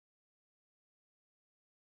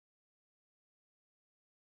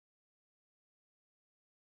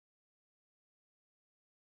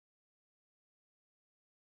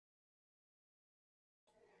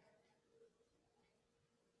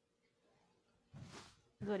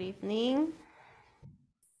Good evening.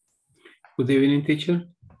 Good evening, teacher.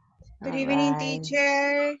 Good All evening, right.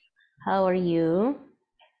 teacher. How are you?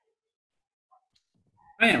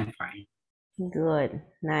 I am fine. Good.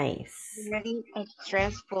 Nice. Very a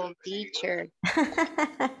stressful teacher.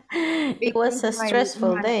 It was a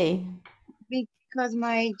stressful day. Because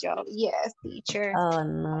my job, yes, teacher. Oh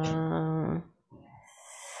no.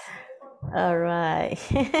 All right.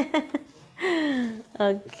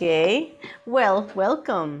 Okay. Well,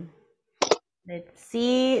 welcome. Let's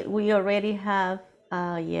see. We already have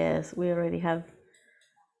yes, we already have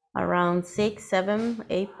around 6, 7,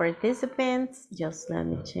 8 participants. Just let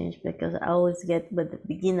me change because I always get with the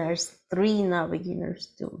beginners 3, now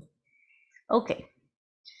beginners 2. Okay,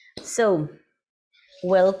 so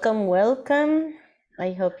welcome.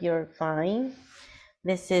 I hope you're fine.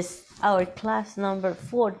 This is our class number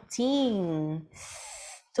 14.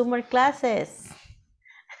 2 more classes.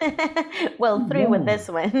 Well, 3 with this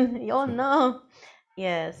one. Oh no.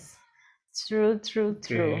 Yes, true.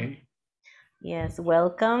 Okay. Yes,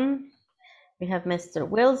 welcome. We have Mr.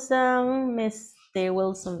 Wilson, Mr.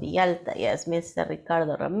 Wilson Villalta, yes, Mr.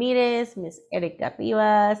 Ricardo Ramirez, Miss Erika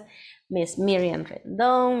Rivas, Miss Miriam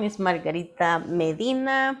Rendon, Miss Margarita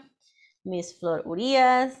Medina, Miss Flor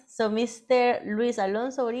Urias. So Mr. Luis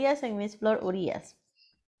Alonso Urias and Miss Flor Urias.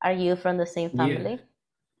 Are you from the same family? Yes.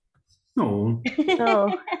 No.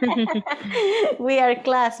 No. We are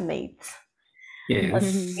classmates. Yes.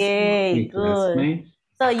 Okay, My good. classmate.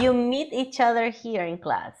 So you meet each other here in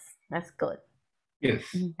class. That's good. Yes.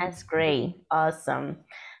 That's great. Awesome.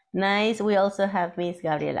 Nice. We also have Miss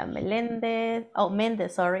Gabriela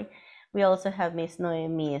Mendez, sorry. We also have Miss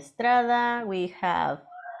Noemi Estrada. We have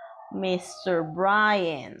Mr.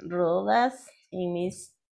 Brian Rodas and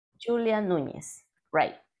Miss Julia Nunez.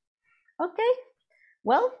 Right. Okay.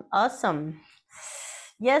 Well, awesome.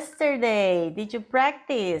 Yesterday, did you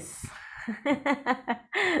practice?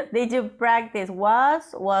 Did you practice was,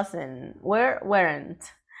 wasn't, were, weren't?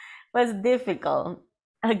 Was difficult.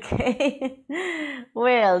 Okay.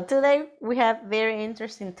 Well, today we have very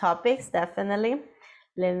interesting topics, definitely.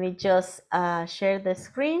 Let me just share the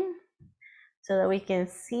screen so that we can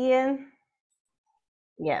see it.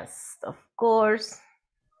 Yes, of course.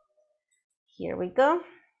 Here we go.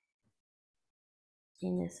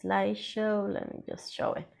 In a slideshow, let me just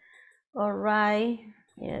show it. All right.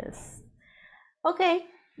 Yes. Okay.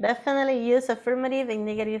 Definitely use affirmative and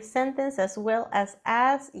negative sentence as well as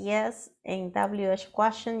yes, and WH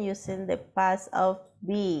question using the past of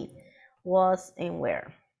be, was, and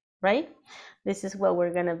where, right? This is what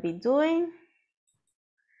we're gonna be doing.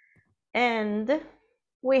 And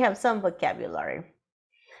we have some vocabulary.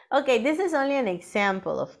 Okay, this is only an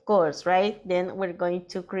example, of course, right? Then we're going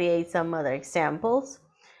to create some other examples,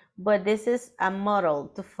 but this is a model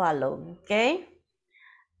to follow, okay?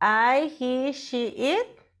 I, he, she,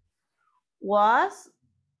 it, was,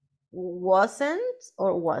 wasn't,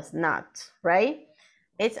 or was not, right?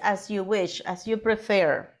 It's as you wish, as you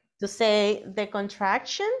prefer. To say the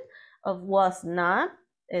contraction of was not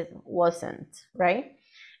is wasn't, right?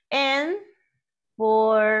 And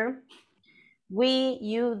for we,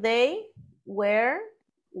 you, they, were,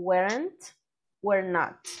 weren't, were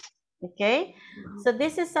not. Okay, so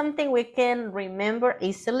this is something we can remember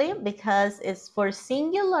easily because it's for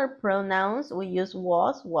singular pronouns we use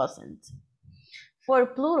was, wasn't. For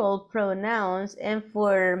plural pronouns and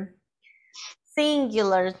for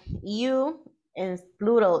singular you and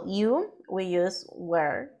plural you, we use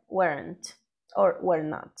were, weren't, or were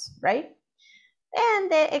not, right?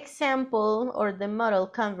 And the example or the model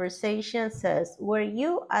conversation says, were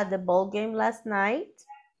you at the ball game last night?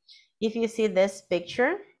 If you see this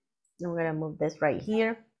picture, I'm gonna move this right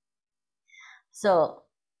here. So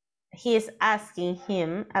he's asking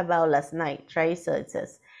him about last night, right? So it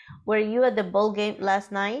says, were you at the ball game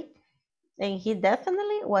last night? And he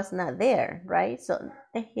definitely was not there, right? So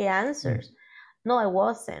he answers, no, I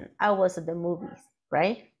wasn't. I was at the movies,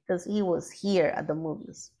 right? Because he was here at the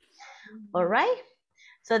movies. All right.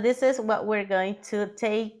 So this is what we're going to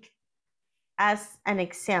take as an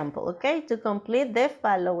example, okay? To complete the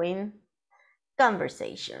following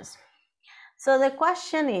conversations. So the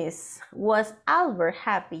question is, was Albert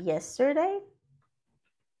happy yesterday?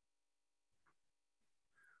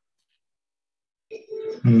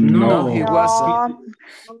 No, he wasn't.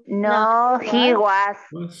 No, he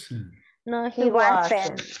wasn't. No, he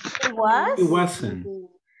wasn't. He was? He wasn't.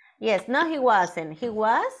 Yes, no, he wasn't. He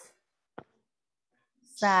was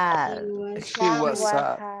sad. He was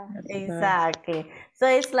sad. Exactly. So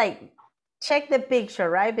it's like, check the picture,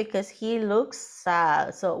 right? Because he looks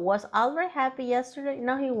sad. So was Albert happy yesterday?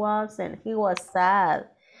 No, he wasn't. He was sad.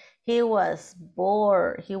 He was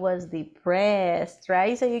bored. He was depressed,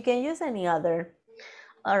 right? So you can use any other.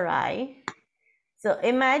 All right. So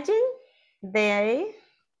imagine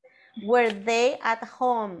were they at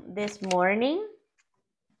home this morning?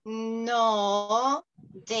 No,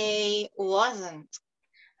 they wasn't.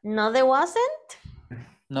 No, they wasn't.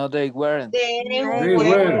 No, they weren't. They They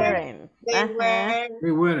weren't. They Uh-huh. were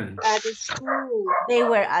They weren't. at school. They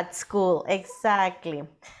were at school, exactly.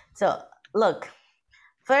 So look,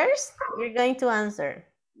 first you're going to answer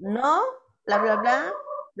no, blah, blah, blah,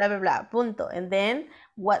 blah, blah, blah, punto. And then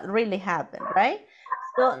what really happened, right?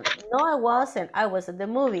 So no, I wasn't. I was at the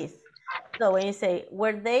movies. So when you say,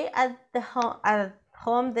 were they at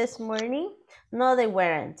home this morning? No, they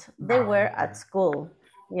weren't. They were at school.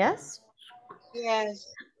 Yes? Yes.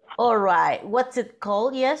 All right. What's it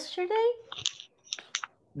called yesterday?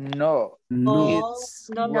 No, No, it's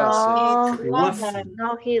No, wasn't. it it wasn't.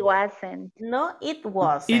 No, he wasn't. No, it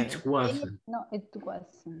wasn't. It wasn't. No, it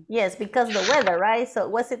wasn't. Yes, because the weather, right? So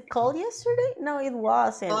was it cold yesterday? No, it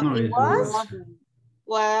wasn't. No, It it was? wasn't.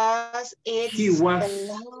 Was it He was.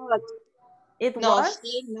 a lot? It No, was?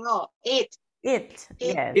 it. It,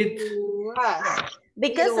 It yes. It. was.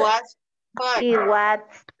 Because, It was hot. He was.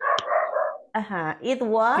 it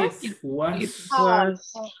was, It was Hot.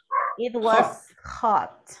 it was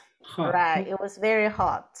hot. hot. Right, it was very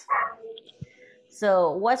hot.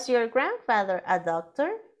 So was your grandfather a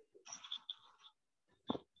doctor?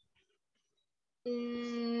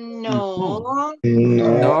 No.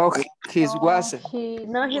 No, he wasn't.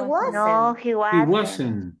 No, he wasn't. No, he He wasn't.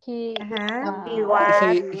 wasn't. Uh-huh. He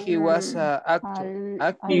was. He was an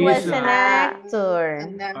actor. He was He's an a- actor.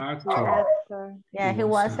 An Actor. Yeah, He he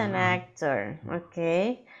was was an an actor.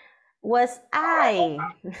 Okay. Was I,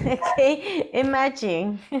 okay,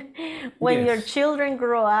 imagine when your Yes. children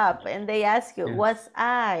grow up and they ask you, Yes. was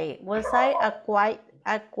I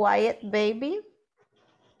a quiet baby?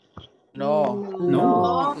 No,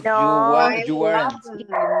 No. you weren't.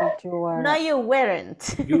 No, you weren't.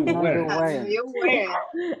 You weren't. You were.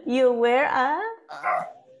 You were You were.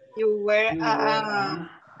 You were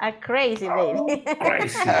a crazy baby.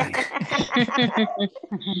 crazy.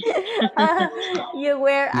 You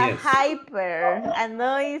were a Yes. hyper, a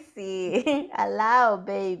noisy, a loud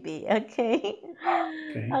baby. Okay.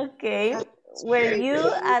 Okay. Okay. Were you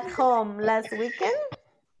at home last weekend?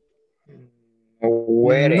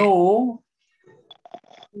 No,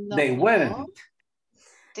 they No. weren't.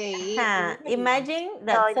 They. Imagine No,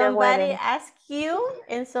 that they somebody weren't. asks you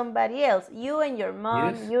and somebody else, you and your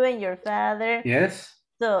mom, Yes. you and your father. Yes.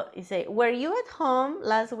 So you say, were you at home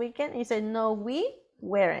last weekend? You say, no, we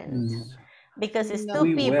weren't. Because it's No. two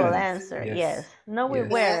We people weren't. answer. Yes. Yes. No, we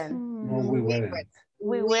Yes. weren't. No, we weren't.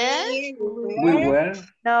 We were? We were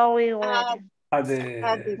No, we At, weren't. at at the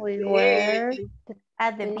the We were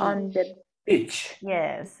At the on beach. the beach.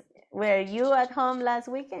 Yes. Were you at home last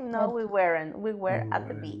weekend? No, we weren't. We were at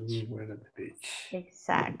the We beach. were at the beach.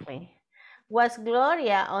 Exactly. Was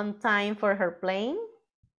Gloria on time for her plane?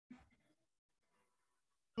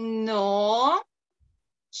 No.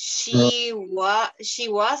 She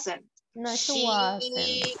wasn't. No, she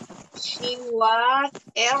wasn't. She was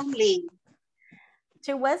early.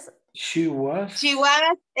 She was She was. She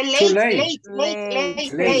was Too late.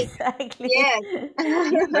 late. Late. Exactly. Yes.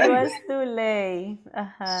 She was too late.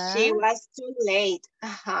 She was too late.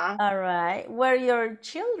 All right. Were your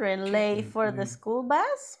children late for the school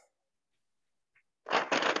bus?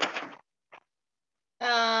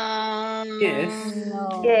 Yes.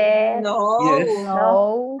 yes. No. Yes.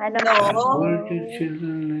 No. I don't No. Were your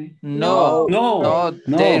children late? No, No.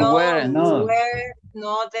 they No. weren't. No.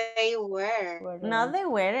 No, they were. No, they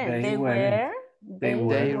weren't. They They weren't. were. They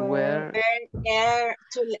They were. were.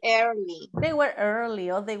 Too early. They were early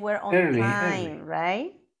or they were on Early, time,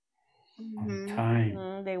 right? On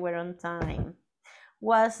time. They were on time.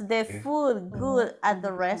 Was the food good at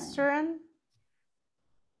the restaurant?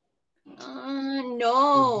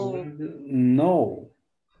 No. No.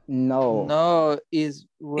 No, it It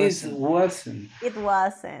wasn't. wasn't. It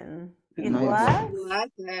wasn't. It No, was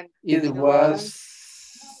Wasn't. It was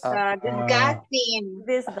Disgusting.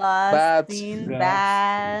 disgusting, Bad.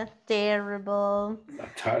 bad, terrible.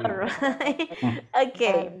 Terrible. All right.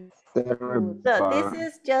 Okay. So this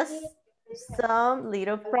is just some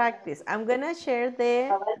little practice. I'm gonna share the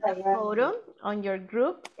photo on your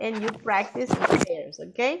group and you practice in pairs,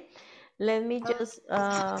 okay? Let me just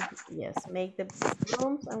make the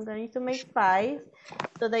rooms. I'm going to make 5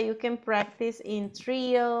 so that you can practice in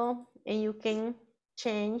trio and you can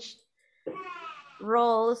change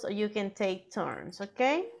roles or you can take turns,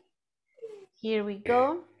 okay? Here we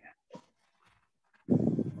go.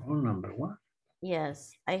 Rule number 1.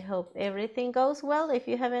 Yes, I hope everything goes well. If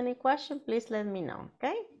you have any question, please let me know,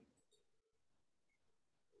 okay?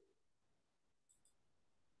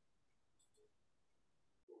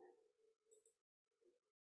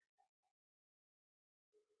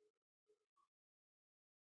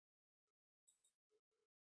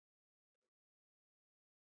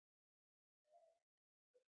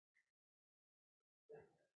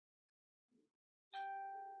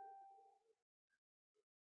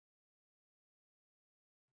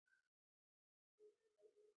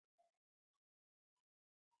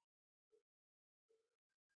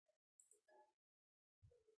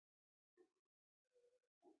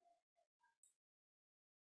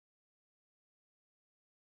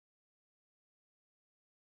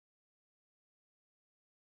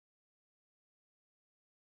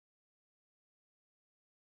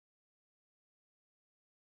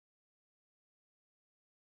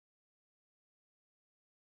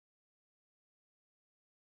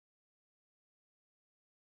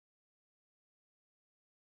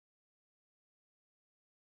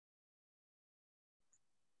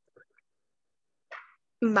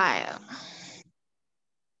 Vaya.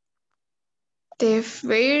 The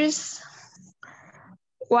first,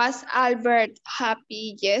 was Albert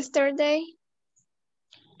happy yesterday?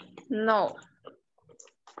 No.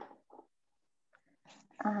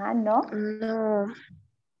 No. No.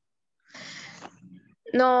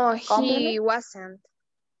 No, he Compliment? wasn't.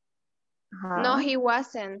 No, he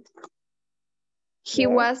wasn't. He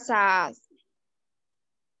Yes. was sad.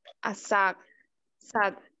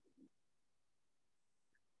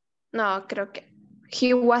 No, creo que.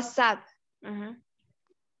 He was sad.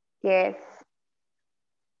 Yes.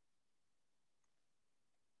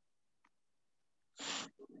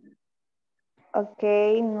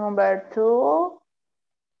 Okay, number 2.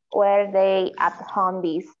 Were they at home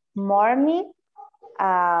this morning?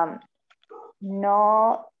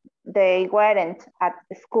 No, they weren't at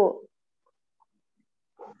school.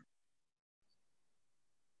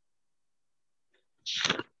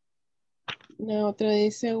 La otra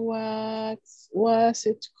dice, what was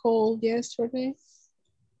it cold yesterday?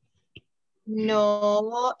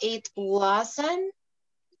 No, it wasn't.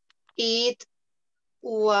 It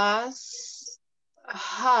was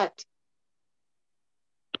hot.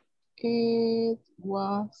 It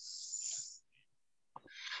was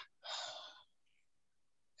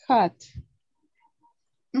hot.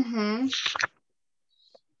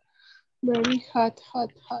 Very hot.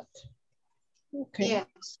 Okay.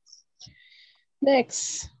 Yes.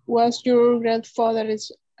 Next, was your grandfather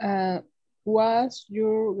a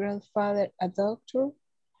doctor?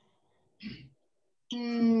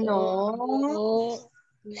 No,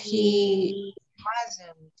 he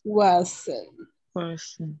wasn't.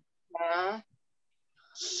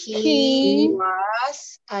 He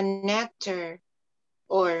was an actor.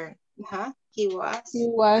 Or, he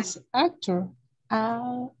was actor.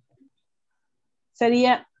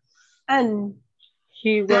 Sería an.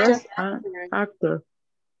 He was an actor.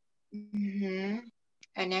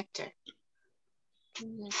 An actor.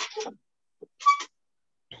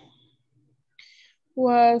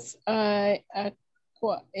 Was I a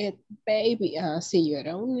quiet baby? Sí, yo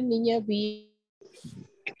era una niña bien.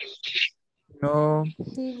 No,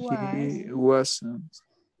 He wasn't.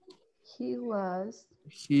 He was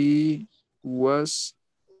He was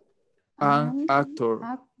an actor.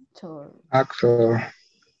 Actor.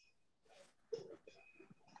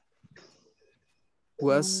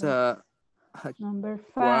 Was a Number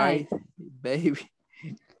 5. quiet baby.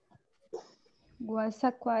 Was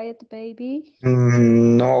a quiet baby?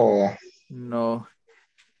 No. No.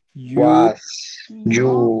 You weren't.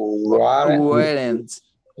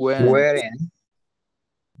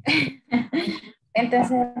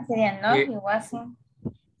 Entonces sería no, he wasn't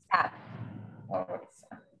sad.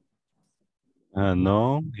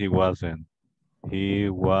 No, he wasn't. He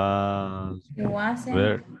was. He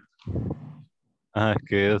wasn't. Es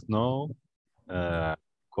que es no,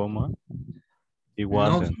 coma. He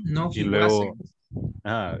wasn't. No, y he luego,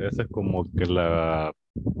 wasn't. esa es como que lo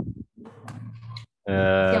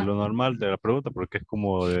normal de la pregunta, porque es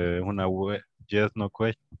como de una yes, no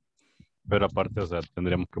question. Pero aparte, o sea,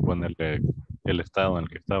 tendríamos que ponerle el estado en el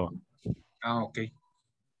que estaba. Ok.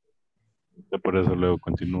 Por eso luego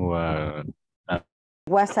continúa.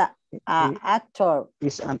 Was a actor.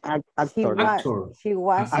 Is an actor. He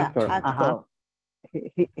was an actor.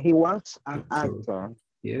 He was an actor.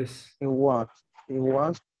 Yes. He was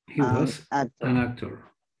an actor.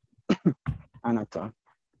 An actor.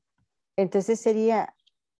 Entonces sería,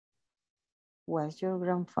 was your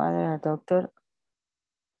grandfather a doctor?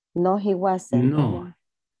 No, he wasn't. No,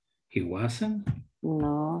 he wasn't.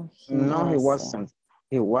 No, he No, he wasn't. wasn't.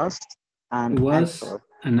 He wasn't. He was an He was actor.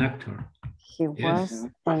 an actor. He Yes. was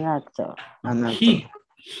an actor. An actor. He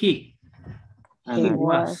He An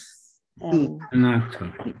was an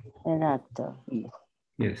actor. an actor.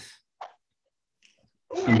 Yes.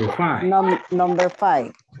 Number 5. Number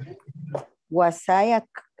 5. Was I a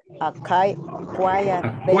quiet A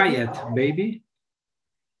baby? quiet baby.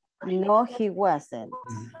 No, he wasn't.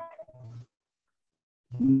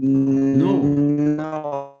 No.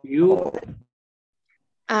 No. You.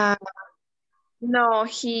 No,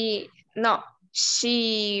 she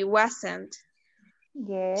wasn't.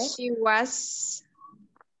 Yes. She was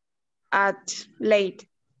at late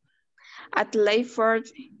for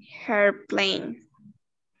her plane.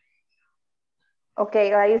 Ok,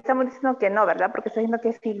 ahí estamos diciendo que no, ¿verdad? Porque está diciendo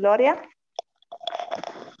que sí, Gloria.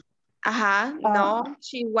 Ajá, no,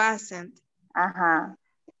 she wasn't. Ajá.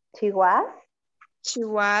 She was. She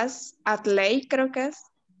was at late, creo que es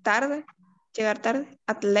tarde, llegar tarde,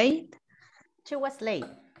 at late. She was late.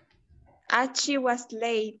 She was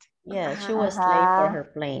late. Yeah, she was late for her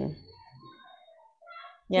plane.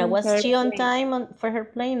 Yeah, was she on time for her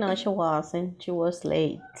plane? No, she wasn't. She was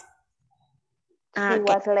late. She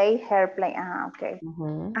was late, her plane. Okay.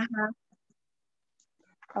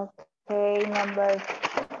 Okay, number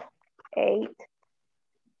 8.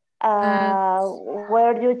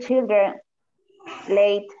 Were your children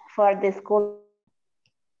late for the school?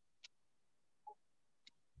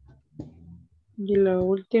 Y la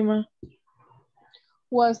última.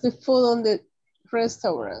 Was the food on the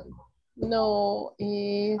restaurant? No,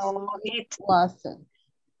 it wasn't.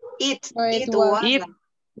 It No, it was. was.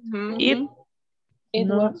 It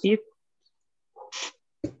No, was.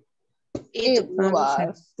 It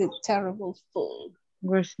was the terrible food.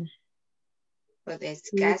 Was. But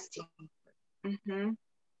disgusting.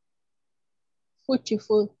 Fuchi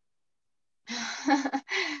food.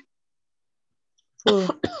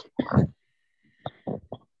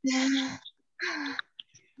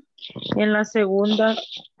 En la segunda,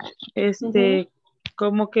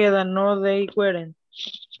 ¿cómo queda? No, they weren't.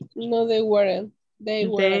 No, they weren't. They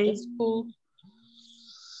were at the school.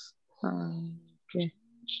 Okay.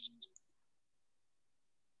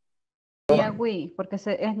 Yeah, we, porque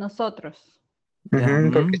es nosotros. Porque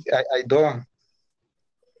hay dos.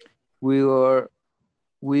 We were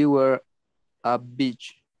at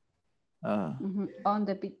beach. On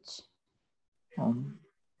the beach.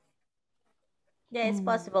 Yeah, it's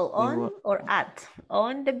possible on or at.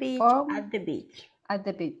 On the beach, at the beach. At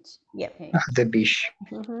the beach. Yep. Okay. At the beach.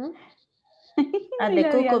 At the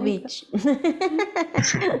Cuckoo Beach.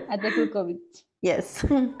 At the Cuckoo Beach. Yes.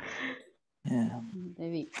 Yeah. The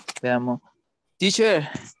beach. Veamos. Teacher.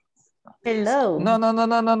 Hello. No.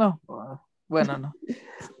 Bueno, no.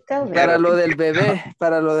 Tell me. Para lo del bebé,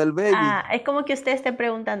 para lo del baby. Es como que usted esté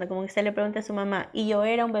preguntando, como que usted le pregunte a su mamá, y yo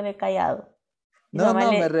era un bebé callado. No,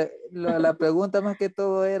 la pregunta más que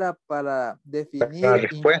todo era para definir La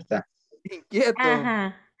respuesta. Inquieto.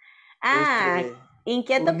 Ajá.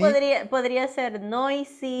 Inquieto podría ser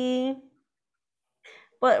noisy,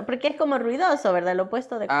 porque es como ruidoso, ¿verdad? Lo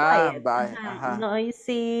opuesto de quiet. Ajá.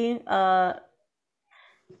 Noisy.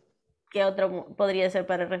 ¿Qué otro podría ser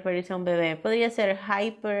para referirse a un bebé? Podría ser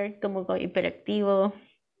hyper, como hiperactivo.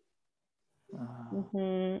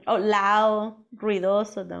 O loud,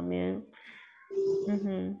 ruidoso también.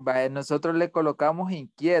 Nosotros le colocamos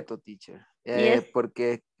inquieto, teacher. Yes.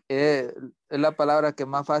 Porque es la palabra que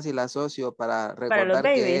más fácil asocio para recordar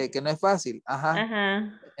que no es fácil.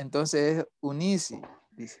 Ajá. Entonces es uneasy.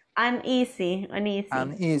 Dice. Uneasy.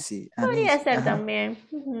 Podría ser también.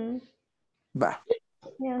 Va.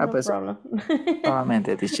 Yeah, no problem.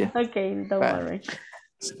 Nuevamente, teacher. Okay, don't worry.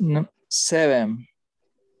 7.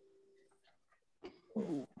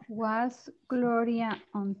 Was Gloria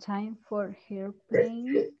on time for her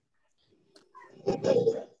plane?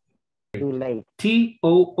 Too late.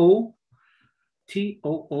 T-O-O-L-A-T-E.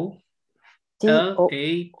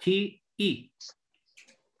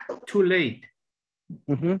 Too late.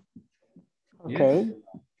 Okay. Yes.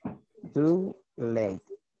 Too late.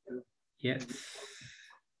 Yes.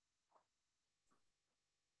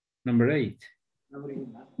 Number 8.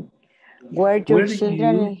 Were your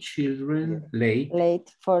children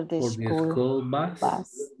late for the school bus?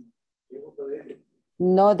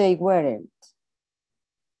 No, they weren't.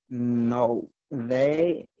 No,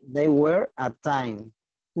 they were at time.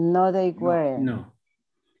 No, they weren't. No,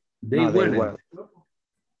 they weren't.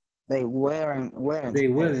 They weren't. Weren't. No, they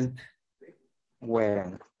weren't.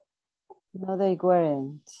 No,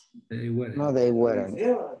 they weren't.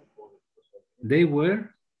 They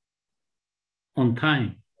were on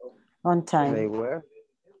time. On time. They were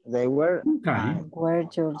They were Time. Where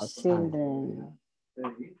your children?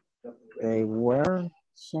 They were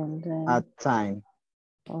Children. at time.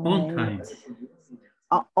 On time.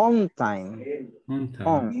 On time. On time.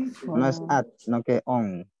 On. No es at, no que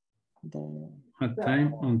on. At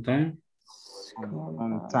time, on time.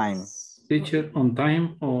 On time. Teacher, on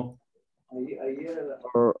time or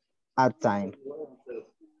at time.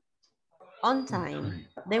 On time.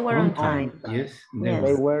 They were on time. Yes.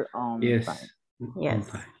 They were on yes. time. Yes.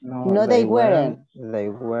 On time. No, they weren't. They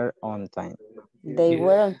were on time. They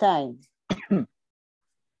were on time.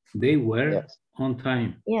 They were on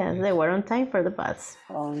time. Yes, they were on time for the bus.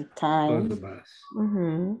 On time. For the bus.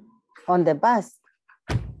 Mm-hmm. On the bus.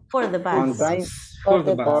 For the bus. On time. For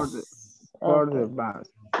the bus. For the bus.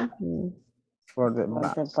 Mm-hmm. For the On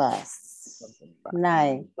the bus. bus.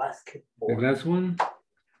 9. The last one.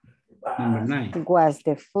 Number 9. Was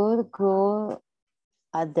the food good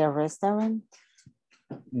at the restaurant?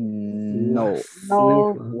 No.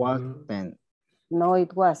 No. Wasn't. No,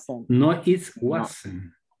 it wasn't. No, it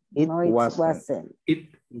wasn't. It No, it wasn't. It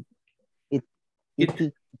It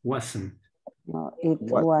wasn't. No, it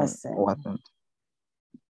wasn't. Wasn't.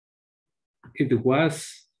 It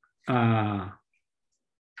was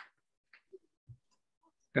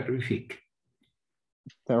terrific.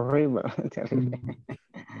 Terrible. Terrible.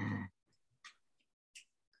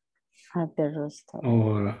 At the restaurant.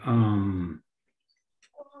 Or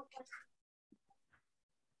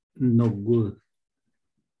no good.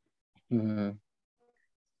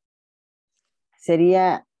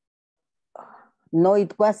 Sería, no,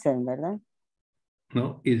 it wasn't, ¿verdad?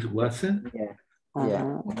 No, it wasn't. Yeah. Yeah.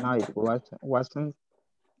 No, it wasn't.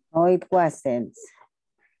 No, it wasn't.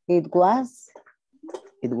 It was.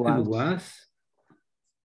 It It was. was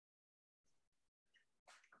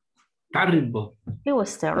terrible. It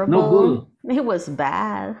was terrible. No good. It was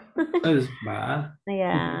bad. It was bad.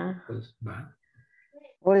 Yeah. It was bad.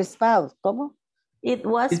 Or spouse, ¿cómo? It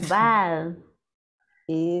was bad.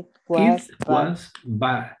 It was It was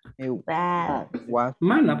bad. Bad. Was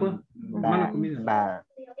Mala, pues. Mala comida. bad.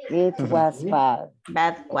 It was bad.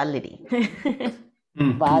 Bad quality.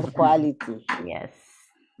 Bad quality. Yes.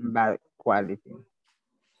 Bad quality.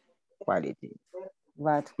 Quality.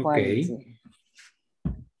 Bad quality.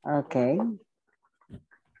 Okay.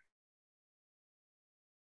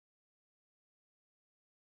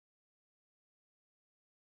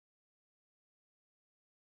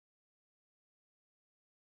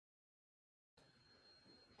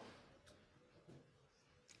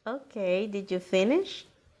 Okay, did you finish?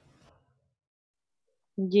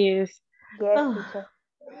 Yes. Yes, Oh, teacher.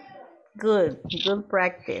 good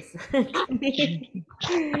practice.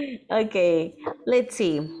 Okay, let's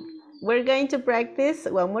see. We're going to practice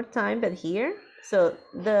one more time, but here. So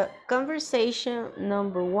the conversation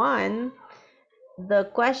number 1, the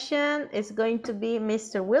question is going to be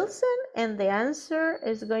Mr. Wilson and the answer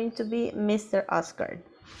is going to be Mr. Oscar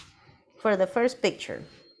for the first picture.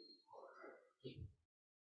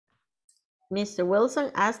 Mr.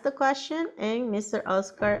 Wilson asks the question and Mr.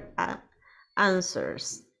 Oscar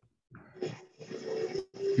answers.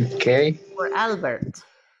 Okay. For Albert.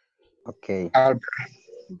 Okay. Albert.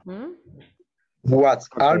 Was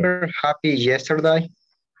Albert happy yesterday?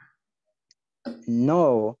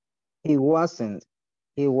 No, he wasn't.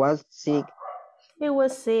 He was sick. He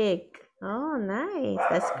was sick. Oh, nice.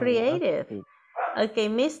 That's creative. Okay,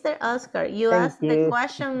 Mr. Oscar, you asked the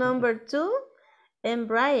question number 2 and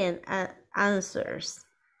Brian answers.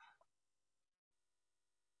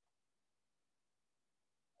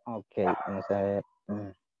 Okay.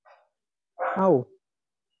 Oh,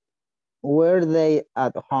 were they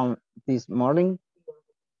at home this morning?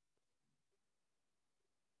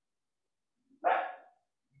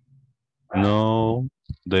 No,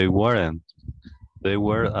 they weren't. They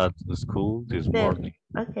were at school this morning.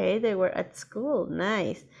 Okay, they were at school.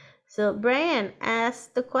 Nice. So Brian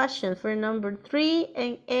asked the question for number 3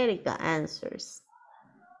 and Erica answers.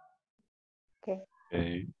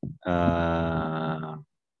 Okay.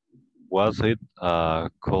 Was it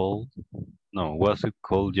cold? No, was it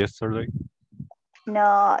cold yesterday?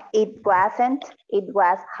 No, it wasn't. It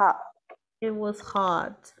was hot. It was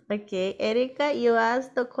hot. Okay, Erica, you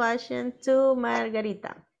asked the question to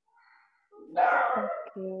Margarita.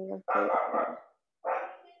 Okay.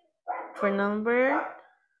 For number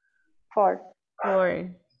 4. 4.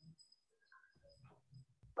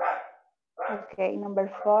 Okay,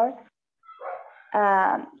 number 4.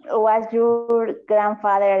 Was your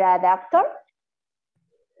grandfather a doctor?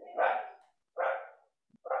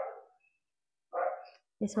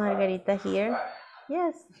 Is Margarita here?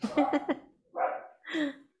 Yes.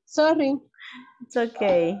 Sorry. It's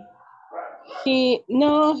okay.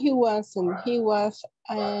 No, he wasn't. He was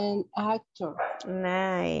an actor.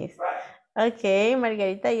 Nice. Okay,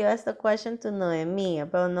 Margarita, you asked a question to Noemi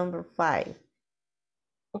about number 5.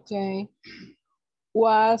 Okay.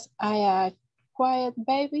 Was I a quiet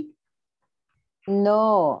baby?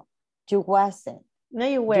 No, you wasn't. No,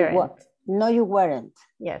 you weren't. No, you weren't.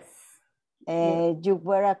 Yes. You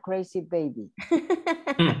were a crazy baby.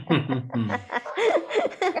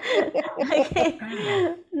 Okay.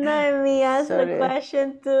 Noemi asked the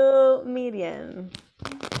question to Miriam.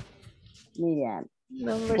 Miriam.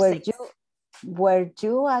 Number 6. Were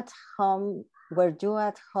you at home? Were you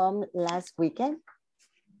at home last weekend?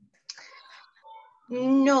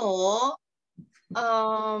 No.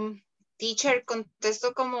 Teacher,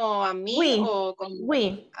 ¿contesto como a mí o como?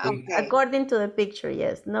 We. Okay. According to the picture,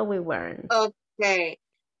 yes. No, we weren't. Okay.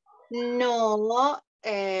 No,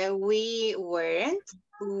 we weren't.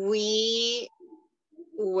 We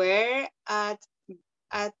were at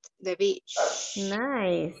the beach.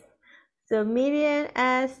 Nice. So Miriam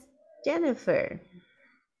asked Jennifer.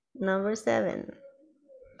 Number 7.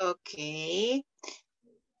 Okay.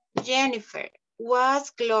 Jennifer,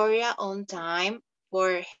 was Gloria on time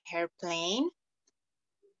for her plane?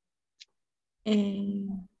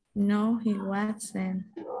 No, he wasn't.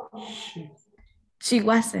 She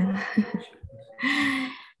wasn't.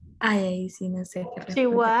 Ay, sí, no sé qué. She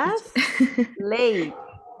was late.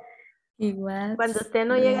 He was Cuando usted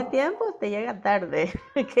no llega a tiempo, usted llega tarde,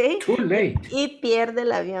 okay? Too late. Y pierde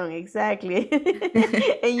el avión, exactly.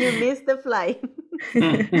 And you miss the flight.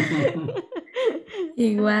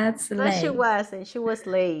 He was No, late. she wasn't. She was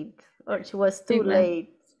late. Or she was too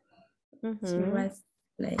late. She was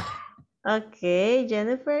late. Okay,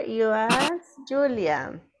 Jennifer, you asked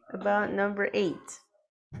Julia about number 8.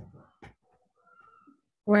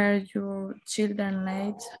 Were your children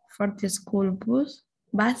late for the school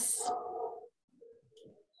bus?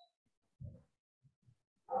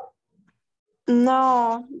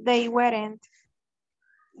 No, they weren't.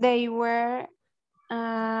 They were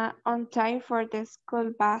on time for the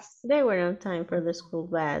school bus. They were on time for the school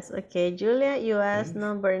bus. Okay, Julia, you asked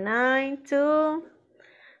number 9 too.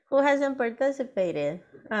 Who hasn't participated?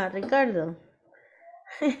 Ricardo.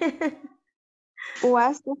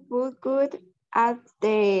 Was the food good at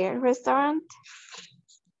the restaurant?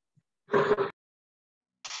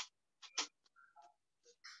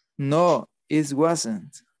 No, it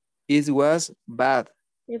wasn't. It was bad.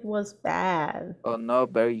 It was bad. Oh, no,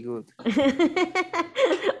 very good.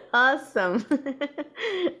 Awesome.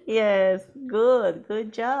 Yes,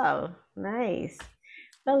 good job. Nice.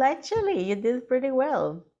 Well, actually, you did pretty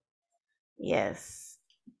well. Yes.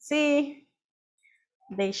 See,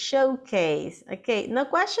 they showcase. Okay, no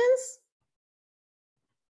questions?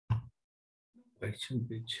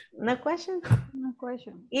 No questions? No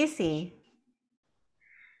question. Easy.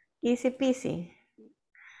 Easy peasy.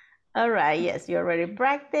 All right, yes, you already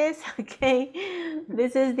practiced, okay?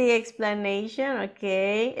 This is the explanation,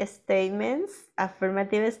 okay? Statements,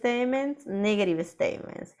 affirmative statements, negative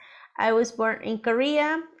statements. I was born in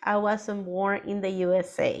Korea. I wasn't born in the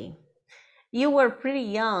USA. You were pretty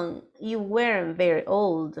young. You weren't very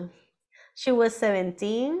old. She was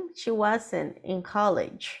 17. She wasn't in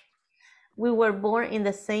college. We were born in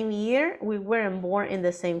the same year. We weren't born in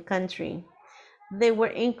the same country. They were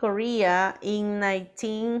in Korea in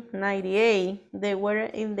 1998. They were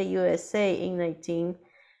in the USA in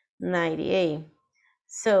 1998.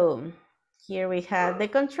 So here we have the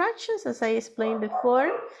contractions, as I explained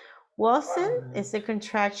before. Wasn't is the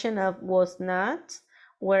contraction of was not.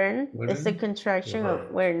 Weren't is the contraction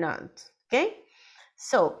of were not. Okay?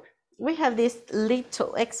 So we have this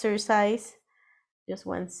little exercise. Just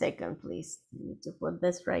 1 second, please. I need to put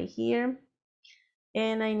this right here.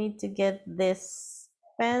 And I need to get this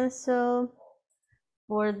pencil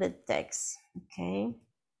for the text, okay?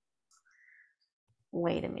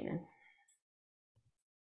 Wait a minute.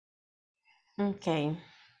 Okay.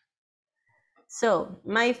 So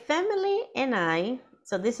my family and I,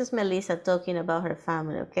 so this is Melissa talking about her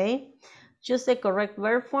family, okay? Choose the correct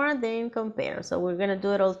verb form, then compare. So we're gonna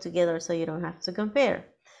do it all together so you don't have to compare.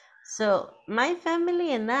 So my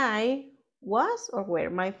family and I was or were?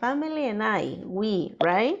 My family and I, we,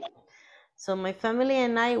 right? So my family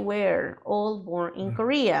and I were all born in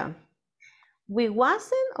Korea. We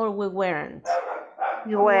wasn't or we weren't?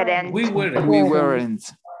 We weren't. We weren't. We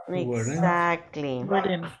weren't. Exactly.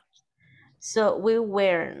 So we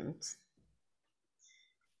weren't.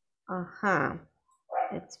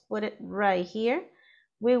 Let's put it right here.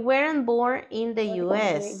 We weren't born in the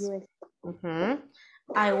US.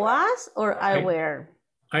 I was or I were?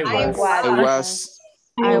 I was.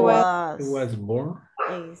 I He was born.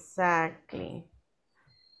 Exactly.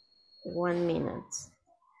 1 minute.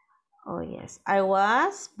 Oh, yes. I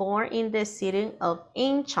was born in the city of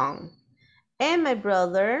Incheon. And my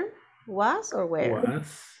brother was or were?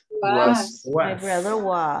 Was. My brother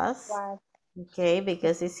was. Okay,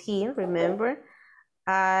 because it's he, remember?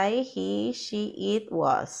 I, he, she, it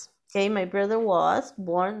was. Okay, my brother was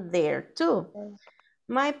born there too.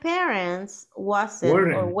 My parents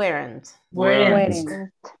wasn't or weren't.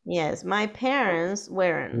 Yes, my parents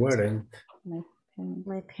weren't.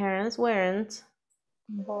 My parents weren't.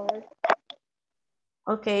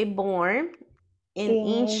 Okay, born in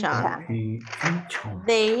Incheon.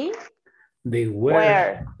 They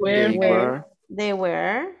were.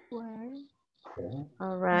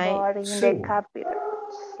 All right. Born in the capital.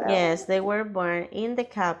 Yes, they were born in the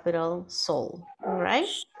capital, Seoul. All right.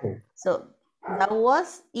 So that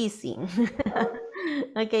was easy.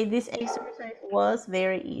 Okay, this exercise was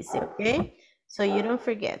very easy. Okay, so you don't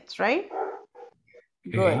forget, right?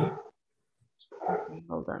 Good. Okay,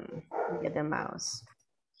 hold on. Get the mouse.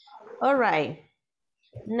 All right.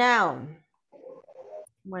 Now,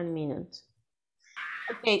 1 minute.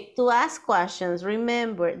 Okay, to ask questions,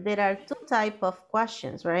 remember there are 2 types of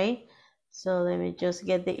questions, right? So let me just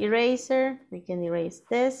get the eraser. We can erase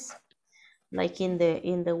this, like in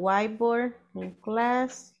the whiteboard in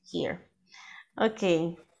class here.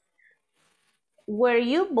 Okay. Were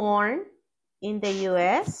you born in the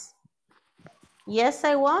US? Yes,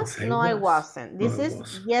 I was. No, I wasn't. This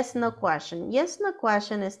is yes, no question. Yes, no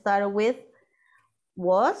question start with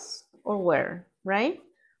was or were, right?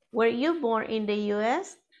 Were you born in the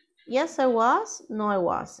US? Yes, I was. No, I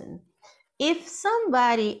wasn't. If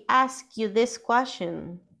somebody asks you this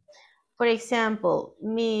question, for example,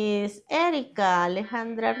 Miss Erika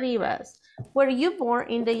Alejandra Rivas, were you born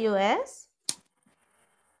in the US?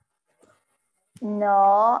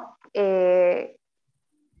 No,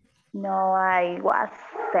 no, I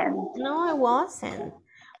wasn't. No, I wasn't.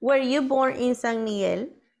 Were you born in San Miguel?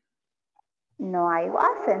 No, I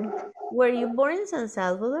wasn't. Were you born in San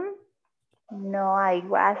Salvador? No, I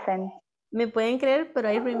wasn't. Me pueden creer, pero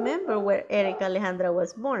I remember where Erika Alejandra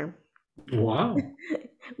was born. Wow.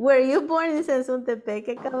 Were you born in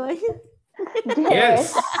Sensuntepeque, Caballo?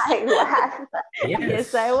 Yes, I was.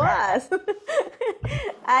 Yes, I was.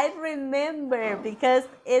 I remember because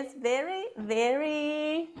it's very,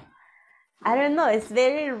 very, I don't know, it's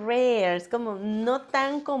very rare. Es como no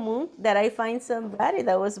tan común that I find somebody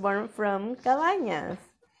that was born from Cabañas.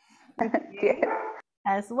 Yes.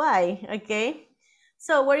 That's why, okay?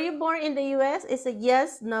 So, were you born in the US? It's a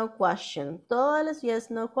yes, no question. Todos los yes,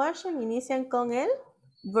 no question inician con el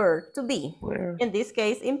verb to be. In this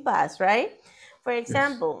case, in past, right? For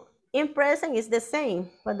example, in present is the same.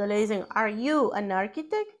 Cuando le dicen, are you an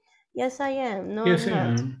architect? Yes, I am. No, Yes, I'm I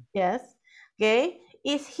not. am. Yes. Okay.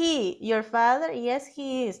 Is he your father? Yes,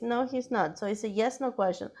 he is. No, he's not. So it's a yes, no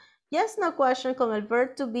question. Yes, no question con el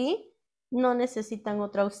verb to be no necesitan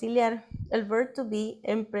otro auxiliar. El verb to be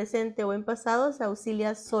en presente o en pasado se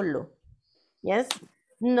auxilia solo. Yes.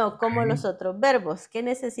 No como los otros verbos que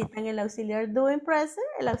necesitan el auxiliar do in present,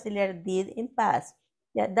 el auxiliar did in past.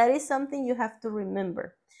 Yeah, that is something you have to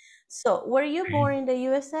remember. So, were you born in the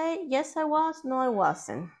USA? Yes, I was. No, I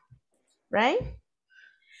wasn't. Right?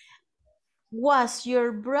 Was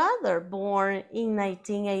your brother born in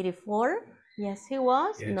 1984? Yes, he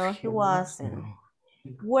was. Yes, no, he wasn't. No.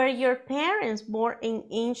 Were your parents born in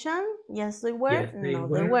Incheon? Yes, they were. Yes, they no,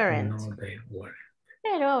 were. they weren't. No, they weren't.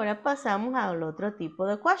 Pero ahora pasamos al otro tipo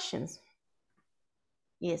de questions.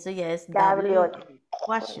 Y eso ya es W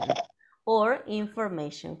question or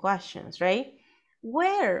information questions, right?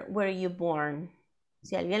 Where were you born?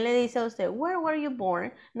 Si alguien le dice a usted, where were you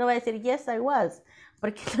born? No va a decir, yes, I was.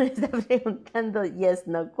 Porque no le está preguntando yes,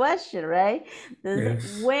 no question, right? Entonces,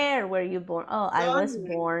 Yes. where were you born? Oh, I was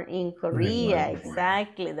born in Korea.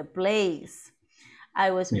 Exactly, the place. I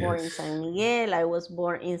was born in San Miguel. I was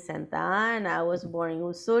born in Santa Ana. I was born in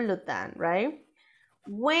Usulutan, right?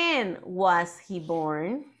 When was he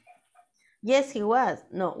born? Yes, he was.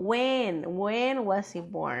 No, when was he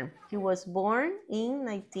born? He was born in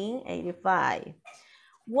 1985.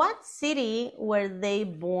 What city were they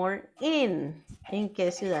born in? ¿En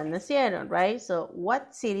qué ciudad nacieron, right? So,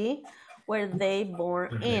 what city were they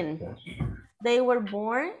born in? They were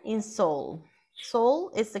born in Seoul.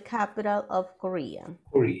 Seoul is the capital of Korea.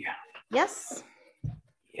 Korea. Yes?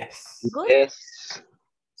 Yes. Good? Yes.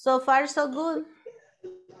 So far, so good?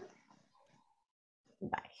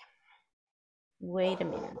 Bye. Wait a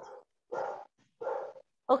minute.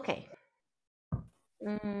 Ok.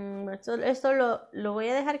 Esto lo voy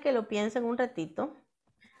a dejar que lo piensen un ratito.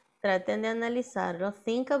 traten de analizarlo.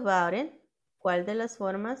 Think about it. ¿Cuál de las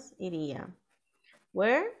formas iría?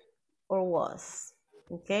 Where or was?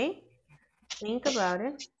 Ok. Think about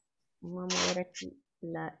it. Vamos a ver aquí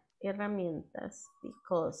las herramientas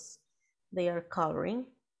because they are covering.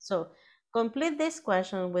 So, complete this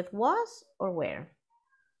question with was or where.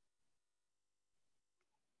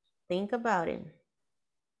 Think about it.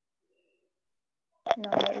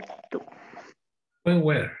 Number 2. When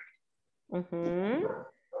where? When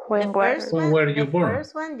were you born? The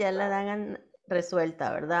first one ya la dan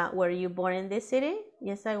resuelta, ¿verdad? Were you born in this city?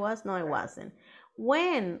 Yes, I was. No, I wasn't.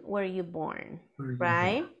 When were you born?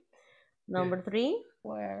 Right? Number 3.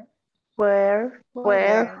 Where? Where? You're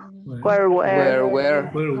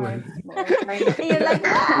like,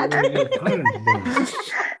 what?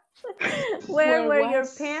 Where were your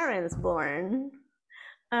parents born?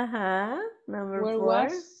 Number 4.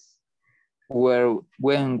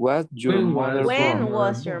 When was your mother born? When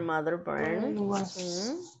was your mother born? When was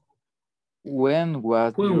When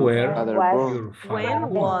your were father your born? When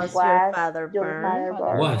was your father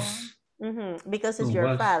born? Was. Because it's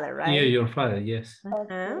your father, right? Yeah, your father, yes.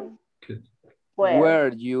 Good. Were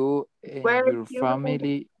you and your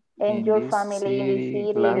family in this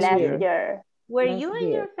city last year? Were you and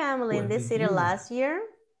your family in this city last year?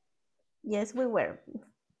 Yes, we were.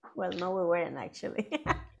 Well, no, we weren't actually.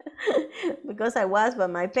 Because I was, but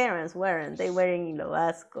my parents weren't. They were in Ilo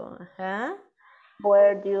Vasco.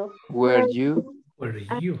 Were you? Were you?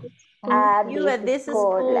 You at this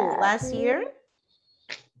school last year?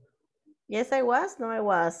 Yes, I was. No, I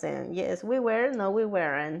wasn't. Yes, we were. No, we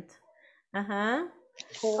weren't.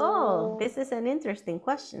 Oh, this is an interesting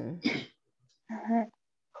question.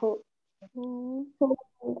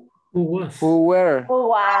 Who was? Who were? Who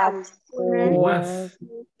was? Who was?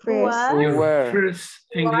 Your first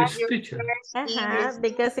English teacher.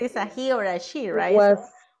 Because it's a he or a she, right? Was.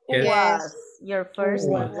 Who was your first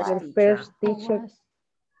English teacher?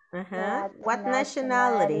 What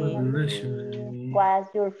nationality? Was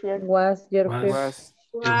your first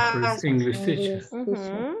English teacher?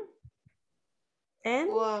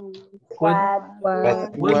 And What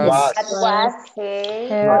was he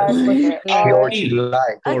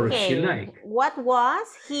like? Or she like? What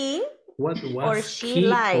was he What was or she he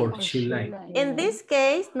like? or she like? En this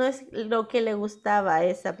case, no es lo que le gustaba a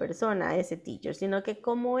esa persona, a ese teacher, sino que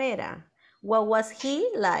cómo era. What was he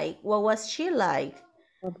like? What was she like?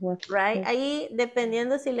 Right? Ahí,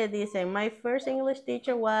 dependiendo si le dicen, my first English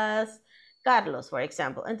teacher was Carlos, for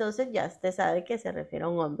example. Entonces ya usted sabe que se refiere a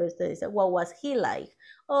un hombre. Usted dice, what was he like?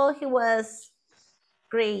 Oh, he was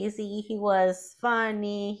crazy, he was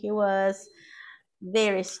funny, he was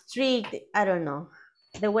very strict. I don't know.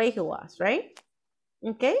 The way he was, right?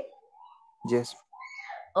 Okay? Yes.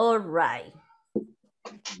 All right.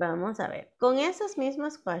 Vamos a ver. Con esas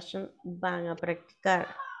mismas questions van a practicar.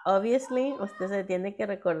 Obviously, usted se tiene que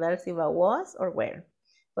recordar si va was or where.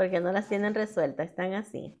 Porque no las tienen resueltas. Están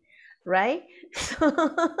así. Right? So,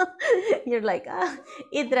 you're like,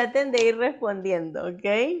 y traten de ir respondiendo,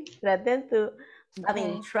 ¿ok? Traten to,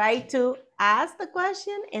 try to ask the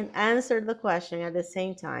question and answer the question at the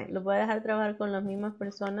same time. Lo voy a dejar trabajar con las mismas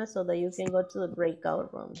personas so that you can go to the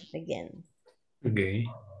breakout room again. Okay.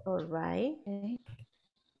 All right.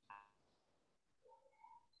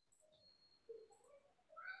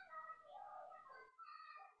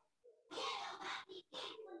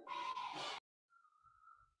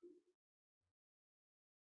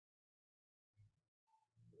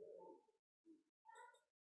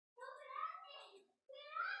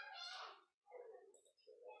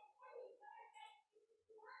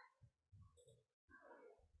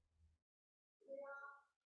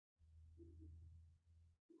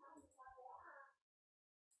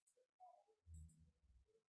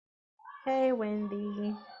 Hey,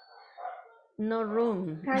 Wendy. No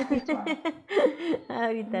room. Hi, teacher.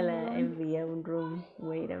 Ahorita la envía un room.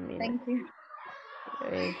 Wait a minute. Thank you.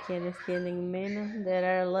 ¿Quiénes tienen menos? There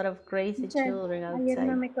are a lot of crazy children Ayer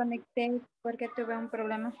no outside. me conecté porque tuve un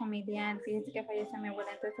problema familiar. Fíjense que falleció mi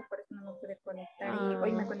abuela, entonces por eso no me pude conectar. Y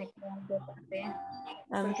hoy me conecté algo tarde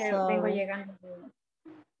porque vengo llegando.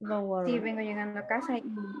 Don't worry. Sí, vengo llegando a casa y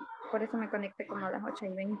por eso me conecté como a las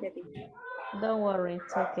 8:20. Don't worry,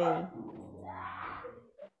 it's okay.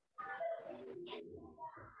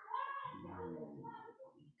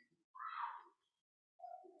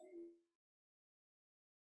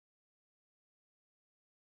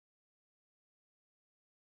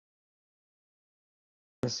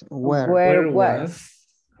 Where was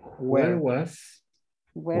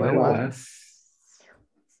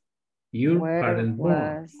your parent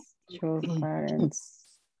born?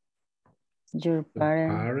 Your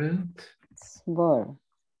parents born?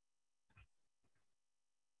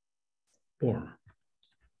 Born.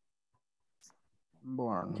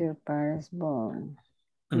 Born. Your parents born.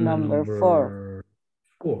 And Number 4.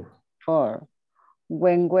 4. 4.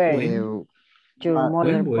 When were When, your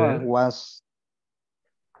mother when were? born? was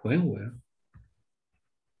When were?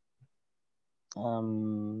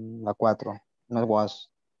 la 4. No was.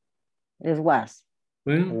 It was.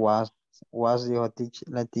 When? Was dijo teacher,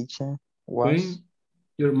 la teacher. Was. When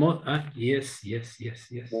your mother? Yes.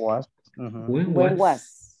 Was. Mhm. When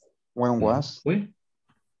was? When was. When?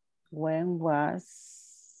 When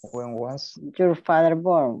was When was. your father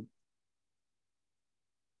born?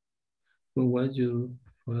 When was your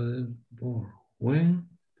father born? When?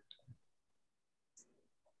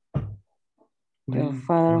 Your When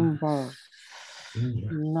father was? born. When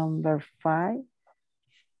was? Number 5.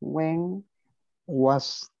 When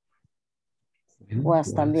Was. When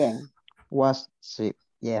was también. Was. Sí.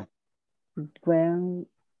 Yeah. When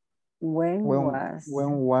was.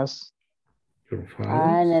 When was. Your En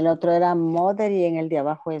father? el otro era mother y en el de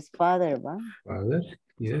abajo es father, ¿va? Father?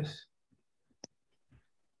 Yes.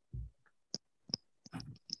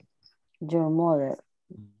 Your mother.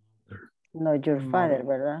 No, your father,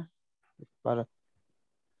 ¿verdad? Para.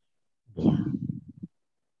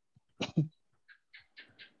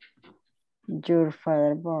 Your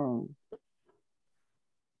father born.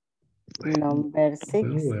 Number 6.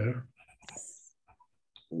 When were?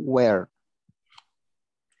 Where.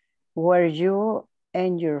 Were you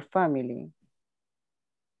and your family?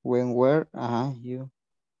 When were. You.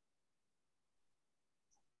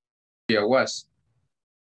 Yeah, was.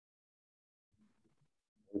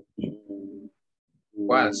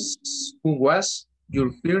 Who was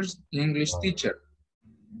your first English teacher?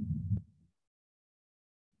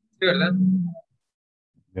 ¿Sí, verdad?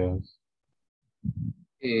 Yes.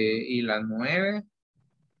 Y la 9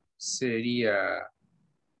 sería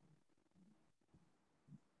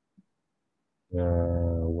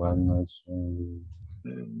One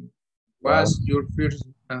was your first.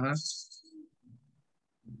 Ajá.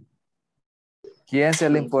 ¿Quién se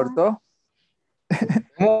le importó?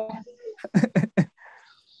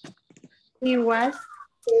 He was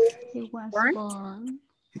born.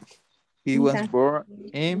 He was born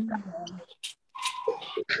in.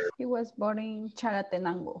 He was born in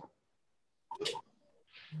Chalatenango.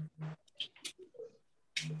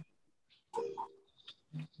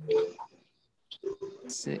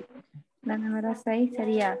 Sí. La número 6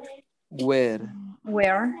 sería Where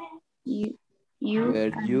where you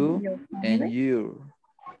were you and your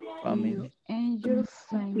You family? and your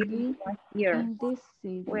family year. in this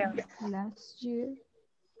city Where? last year.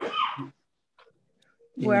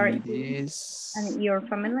 Where In you this and your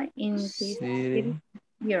family in this city.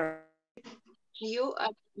 year. You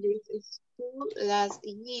at this school last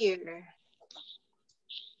year.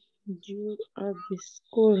 You at the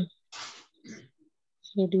school.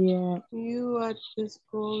 Sería. You at the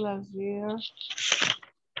school last year.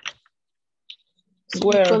 Si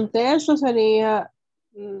Where? contesto sería,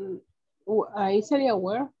 ahí sería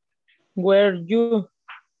where. Where you?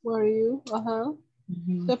 Were you? Ajá.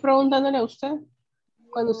 Estoy preguntándole a usted.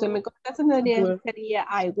 Cuando usted me contesta sería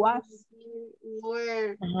I was.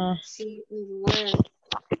 Where? Sí, where?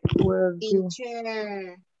 Where you?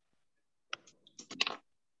 Teacher.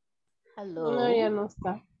 Hello. No, ya no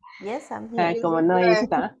está. Yes, I'm here. Como no, ahí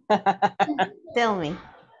está. Tell me.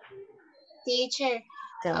 Teacher.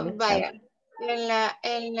 Tell me. Vaya. En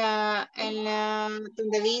la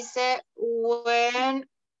donde dice when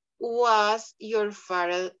was your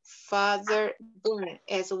father born?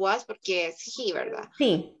 Es was porque es he, ¿verdad?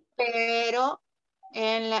 Sí. Pero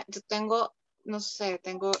yo tengo, no sé,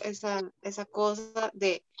 tengo esa cosa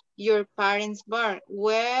de your parents born.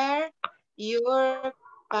 Where your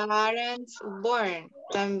parents born?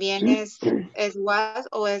 También es was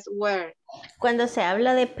o es where. Cuando se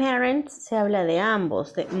habla de parents, se habla de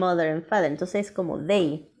ambos, de mother and father. Entonces es como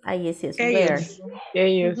they. Ahí sí es where.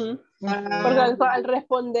 Ellos. Porque al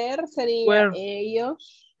responder sería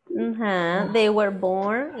ellos. They were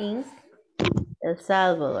born in El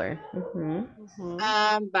Salvador.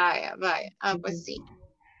 Vaya. Pues sí.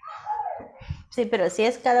 Sí, pero si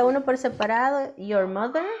es cada uno por separado, your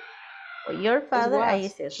mother o your father, ahí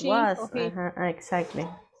sí es was. Exactly.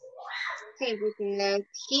 Sí, because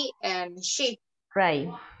he and she. Right.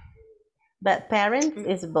 But parents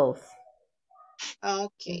is both.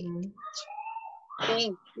 Okay.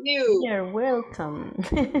 Thank you. You're welcome.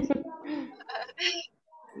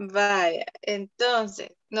 Vaya,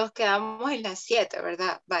 entonces nos quedamos en la 7,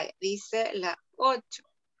 ¿verdad? Vaya, dice la 8.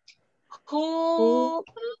 Who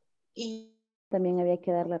También había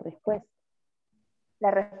que dar la respuesta. La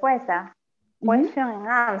respuesta. Question and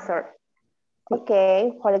answer.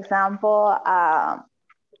 Okay, for example,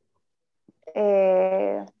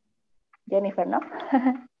 Jennifer, ¿no?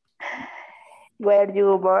 Were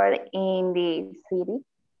you born in the city?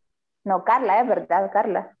 No, Carla, es verdad,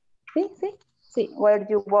 Carla. Sí, sí, sí. Were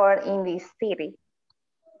you born in the city?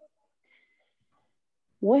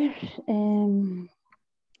 Where? No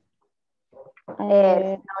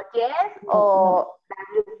yes or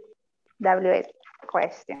no. WS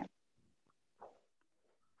question.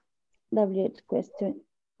 WH question.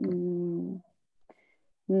 No,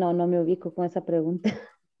 no me ubico con esa pregunta.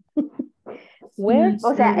 Where?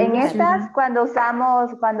 O sea, en estas, cuando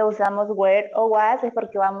usamos where o was, es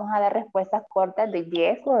porque vamos a dar respuestas cortas de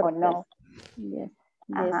yes o no. Yes.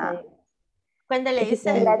 Ajá. Cuando le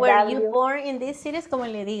dice, were you born in this city, es como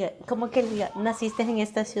le diga, como que le diga, naciste en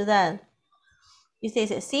esta ciudad. Y usted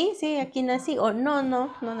dice, sí, sí, aquí nací. O no,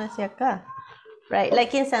 no, no nací acá. Right,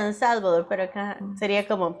 like in San Salvador, pero acá sería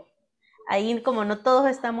como, ahí como no todos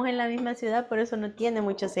estamos en la misma ciudad, por eso no tiene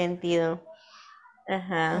mucho sentido.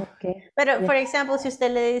 Ajá. Okay. Pero, por ejemplo, si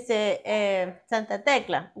usted le dice Santa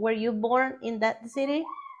Tecla, were you born in that city?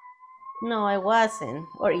 No, I wasn't.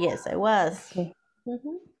 Or yes, I was. Okay.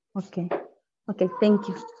 Okay. Okay, thank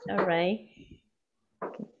you. All right.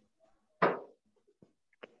 Okay.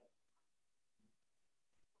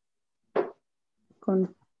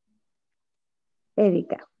 Con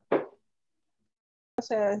Erika. O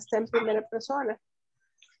sea, está en primera persona.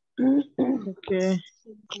 Okay.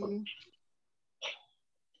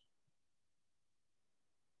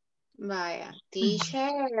 Vaya,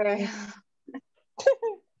 teacher.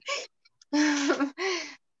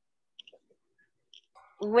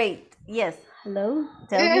 Wait, yes. Hello,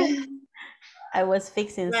 tell me. I was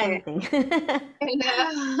fixing something.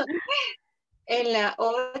 En la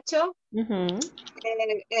 8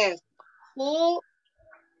 es who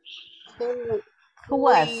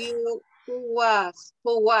was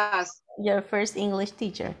your first English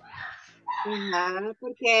teacher.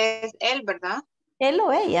 Porque es él, ¿verdad? Él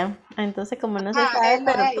o ella. Entonces, como no se sabe,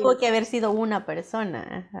 pero tuvo que haber sido una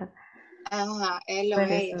persona. Ajá, él o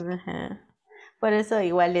Por ella. eso, ajá. Por eso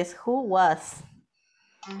igual es who was.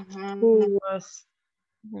 Who was?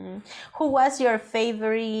 Who was your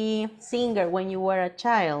favorite singer when you were a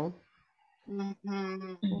child?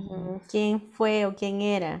 ¿Quién fue o quién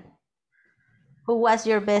era? Who was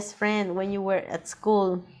your best friend when you were at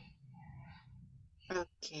school?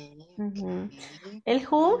 Okay. El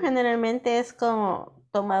who generalmente es como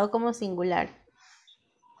tomado como singular.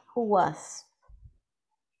 Who was?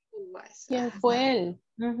 ¿Quién fue él?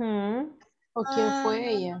 ¿O quién fue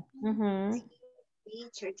ella?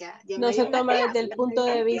 No se toma desde el punto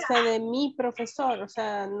de vista de mi profesor, o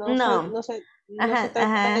sea, no se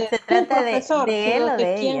trata de profesor, de él o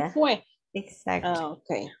de quién ella. fue. Exacto.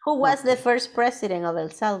 Okay. Who was the first president of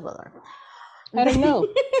El Salvador? I don't know.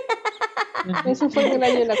 Eso fue en el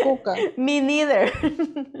año de la cuca. Me neither.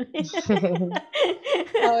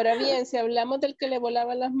 Ahora bien, si hablamos del que le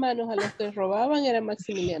volaban las manos a los que robaban, era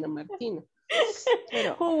Maximiliano Martínez.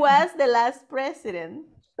 Pero, who was the last president?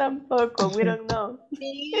 Tampoco, we don't know.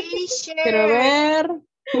 Quiero ver.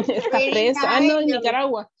 Está preso. Ah, no, en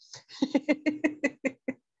Nicaragua.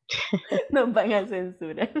 Nos van a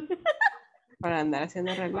censurar. Para andar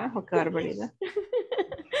haciendo relajo, qué barbaridad.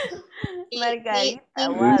 Margarita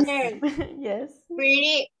was. Yes.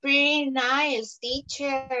 Pretty nice,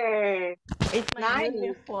 teacher. It's my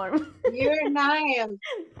uniform. You're nice.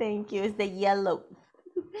 Thank you. It's the yellow.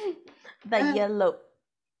 The yellow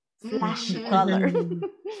flashy color.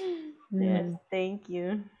 Yes, thank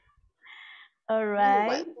you. All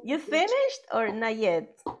right. You finished or not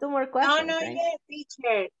yet? 2 more questions. No, right? yet,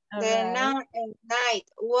 teacher. All night.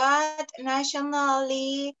 What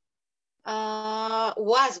nationality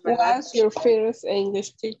was your first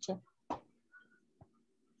English teacher?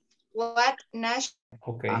 What national?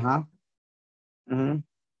 Okay. Ajá.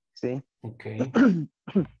 Sí. Okay.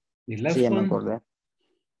 The last Sí, ya me one. acordé.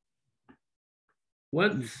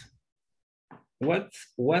 What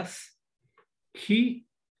was he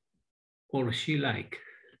or she like?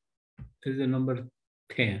 Is the number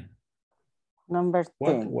 10. Number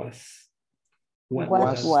 10. What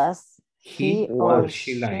was he or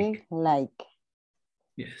she like?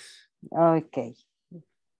 Yes. Okay.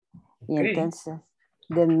 Y entonces,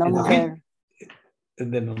 the number.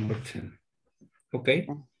 The number 10. Okay.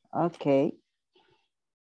 Okay.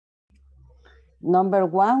 Number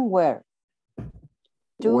 1, where?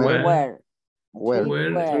 2, where?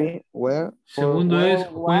 Where? Segundo es,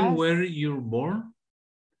 when were you born?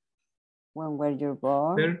 When were you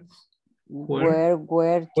born? Where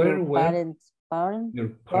were your parents born? Your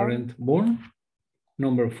parent born?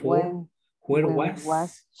 Number 4. Where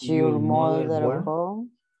was your mother born?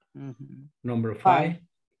 Number 5.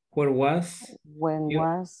 Where was When your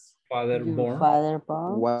was father your born? father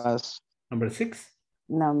born? Was. Number 6.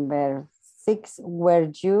 Number 6.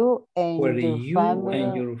 Were you and Were your you family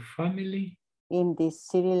and your family in the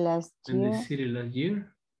city last in the year? city last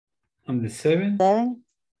year? Number 7. 7.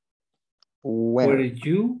 Were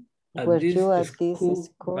you at Were this you at school this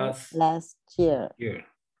school last year?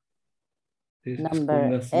 This Number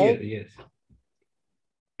school last 8. year, yes.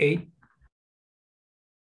 8.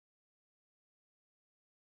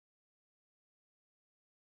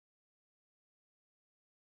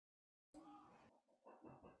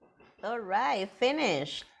 All right,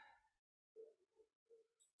 finished.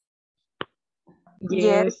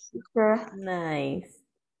 Yes. Nice.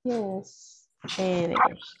 Yes. Finished.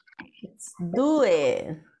 Let's do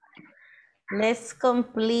it. Let's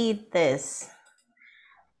complete this.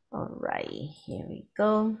 All right, here we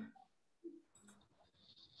go.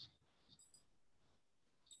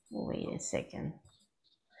 Wait a second.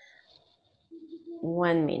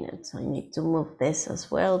 1 minute. I need to move this as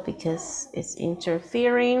well because it's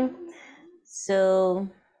interfering. So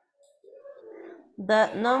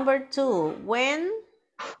the number 2, when?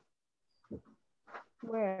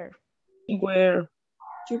 Where? Where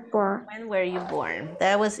you born? When were you born?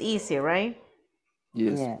 That was easy, right?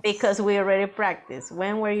 Yes. Because we already practiced.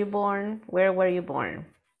 When were you born? Where were you born?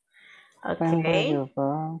 Okay. When were you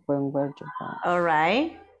born? When were you born? All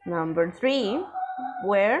right. Number 3,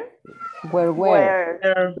 where? Where Where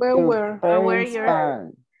Where parents your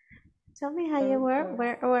born? Tell me how you were.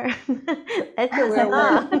 Where? That's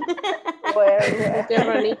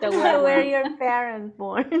where your parents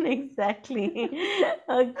born? Exactly.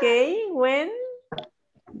 Okay. When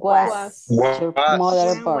Was your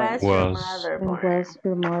mother born? was your mother born? When was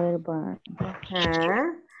your mother born?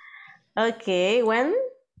 Okay. When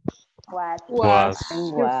Was.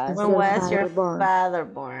 when was your born? father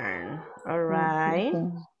born? All right.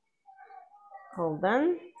 Hold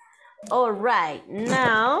on. All right,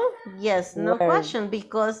 now, yes, no question,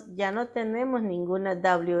 because ya no tenemos ninguna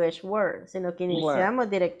WH word, sino que iniciamos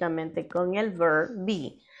directamente con el verb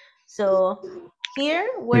be. So, here,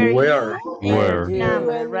 where you and your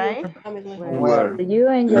family, right? Were you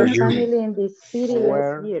and your family in this city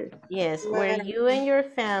last year? Yes, were you and your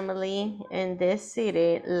family in this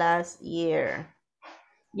city last year?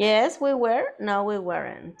 Yes, we were. No, we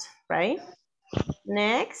weren't, right?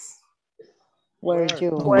 Next. Were you?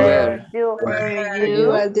 Were you? Were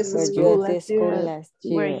you at this school last year?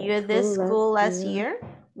 Were you at this school last year?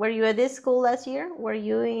 Were you at this school last year? Were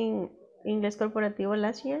you in Ingles Corporativo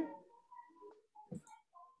last year?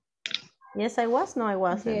 Yes, I was. No, I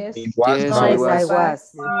wasn't. Yes. Yes, I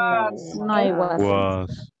was. No, I wasn't.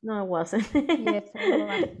 No, I wasn't. Yes, I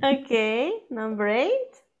was. Okay, number 8.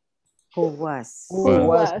 Who was? Who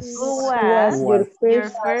was your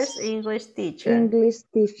first English teacher? English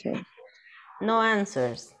teacher. No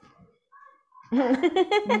answers.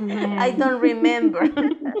 I don't remember.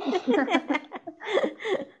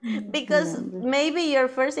 Because maybe your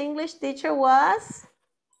first English teacher was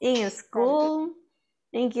in school,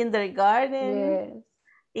 in kindergarten,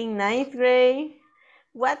 in 9th grade.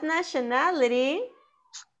 What nationality?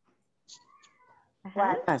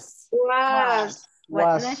 What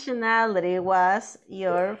nationality was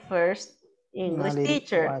your first English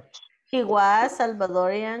teacher? He was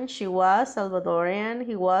Salvadorian, she was Salvadorian,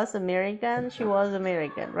 he was American, she was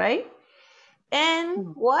American, right?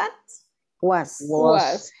 And what? Was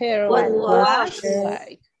her What was was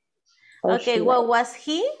like? Okay, what was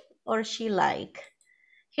he or she like?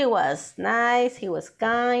 He was nice, he was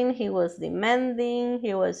kind, he was demanding,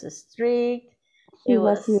 he was strict. He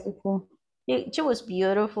was beautiful. She was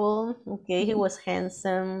beautiful. Okay, he was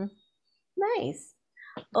handsome. Nice.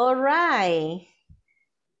 All right.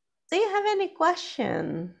 Do you have any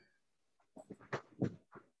question?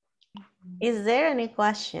 Is there any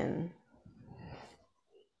question?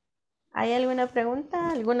 ¿Hay alguna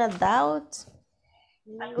pregunta? ¿Alguna doubt?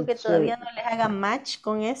 ¿Algo que todavía no les haga match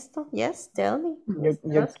con esto? Yes, tell me.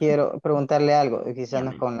 Yo quiero preguntarle algo, quizás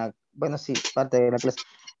no es con la, bueno, sí, parte de la clase.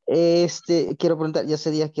 Quiero preguntar, ya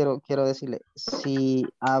ese día quiero decirle si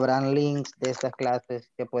habrán links de estas clases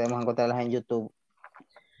que podemos encontrarlas en YouTube.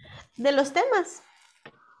 ¿De los temas?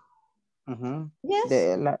 Yes.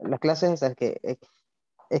 De las clases esas es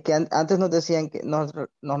que antes nos decían que nos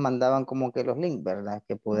mandaban como que los links, ¿verdad?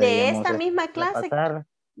 Que de esta misma clase.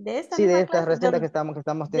 De esta sí, misma de estas clase, recetas que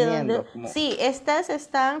estamos teniendo. Sí, estas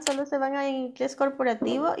están, solo se van a Inglés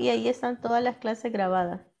Corporativo y ahí están todas las clases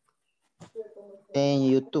grabadas. En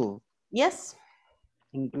YouTube. Yes.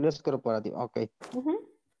 Inglés Corporativo, ok.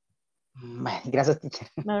 Gracias, teacher.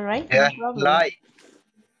 All right, Yeah, no problem. like.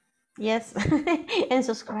 Yes, and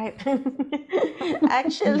subscribe.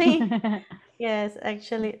 Actually, yes,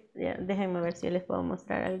 actually, yeah, déjenme ver si les puedo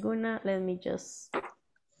mostrar alguna. Let me just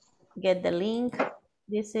get the link.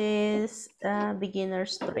 This is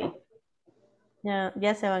beginners 3.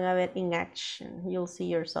 Ya se van a ver in action. You'll see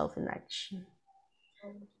yourself in action.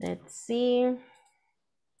 Let's see.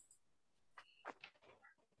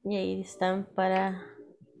 Y ahí están para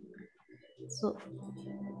su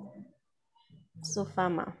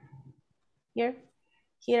fama.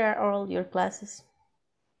 Here are all your classes.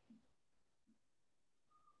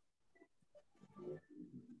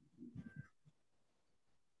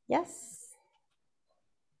 Yes.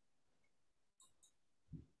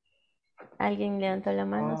 ¿Alguien levantó la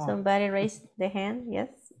mano? Somebody raised the hand.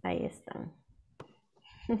 Yes, ahí están.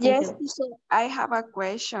 Yes, teacher, I have a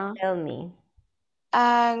question. Tell me.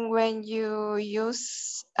 And when you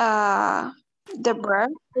use the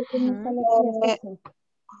verb,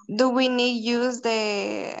 do we need use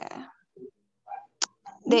the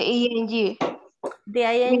ing?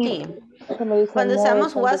 The ing. Cuando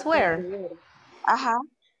usamos was where. Ajá.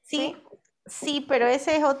 Sí, pero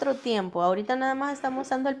ese es otro tiempo. Ahorita nada más estamos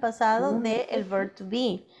usando el pasado de el verb to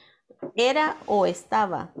be. Era o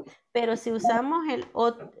estaba. Pero si usamos el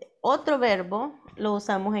otro verbo, lo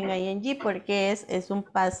usamos en ing porque es un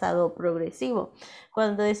pasado progresivo.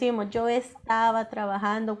 Cuando decimos yo estaba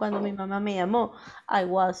trabajando cuando mi mamá me llamó, I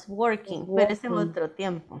was working, pero ese es otro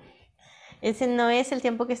tiempo. Ese no es el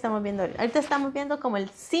tiempo que estamos viendo ahorita. Ahorita estamos viendo como el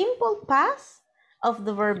simple past of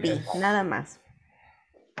the verb be, nada más.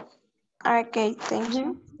 Ok, thank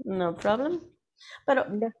you. No problem. Pero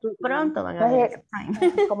pronto van a ver.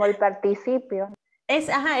 Como el participio. Es,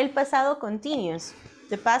 el pasado continuous,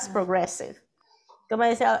 the past progressive. Como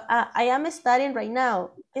dice, I am studying right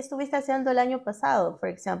now. ¿Qué estuviste haciendo el año pasado, for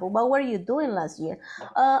example? What were you doing last year?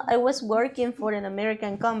 I was working for an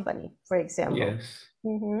American company, for example. Yes.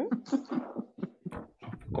 Of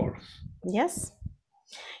course. Yes.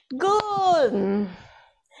 Good.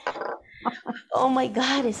 Oh my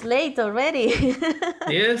God, it's late already.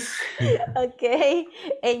 Yes. Okay,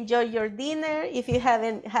 enjoy your dinner. If you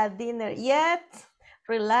haven't had dinner yet,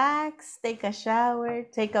 relax, take a shower,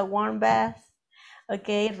 take a warm bath.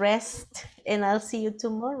 Okay, rest, and I'll see you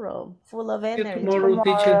tomorrow, full of energy. Tomorrow,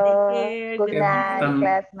 teacher. Good night,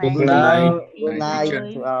 classmates. Good night. Good night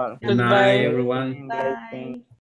to all. Good night, everyone. Bye.